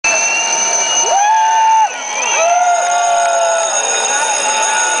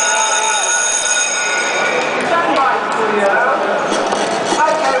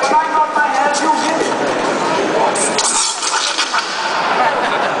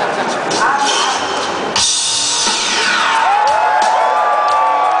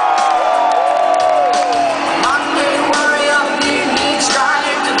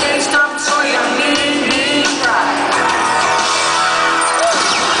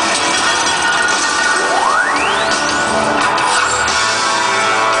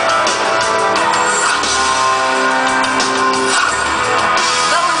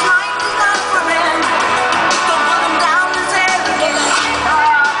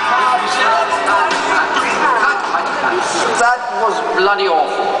bloody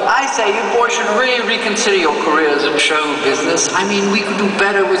awful. I say you boys should really reconsider your careers in show business. I mean, we could do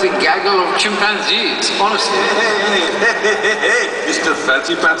better with a gaggle of chimpanzees, honestly. Hey, Mr.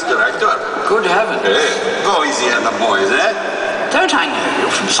 Fancy Pants Director. Good heavens. Hey, go easy on the boys, eh? Don't I know you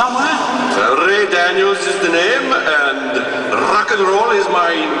from somewhere? Ray Daniels is the name, and rock and roll is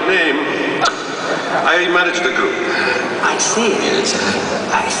my name. I manage the group. I see. Yes.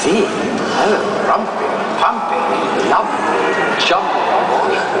 I see. Oh, rumping, pumping, lovely, jumping.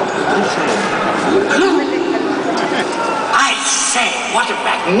 I say, what a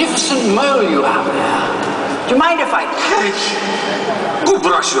magnificent mole you have there. Do you mind if I touch? Go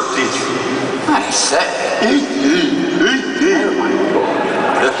brush your teeth. I say. Oh, my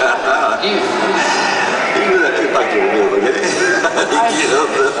God.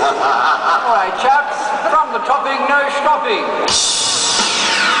 All right, chaps, from the topping, no stopping.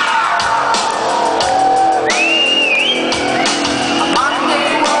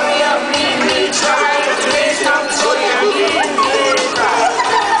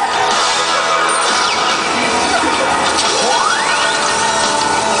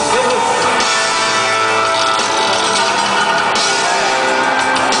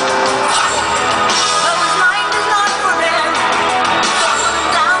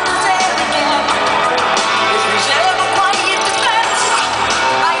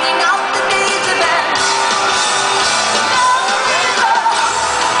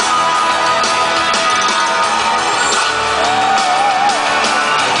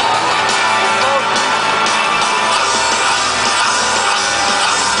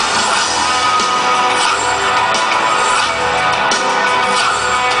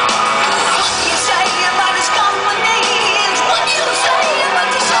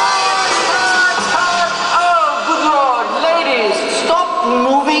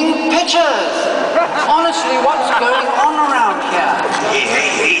 Honestly, what's going on around here?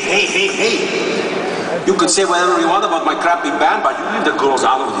 Hey. You can say whatever you want about my crappy band, but you leave the girls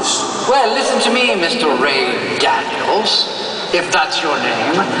out of this. Well, listen to me, Mr. Ray Daniels, if that's your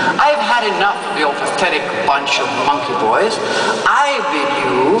name. I've had enough of your pathetic bunch of monkey boys. I bid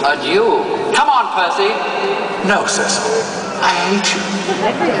you adieu. Come on, Percy. No, Cecil. I hate you.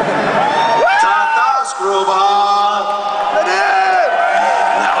 Ta-ta, Screwball.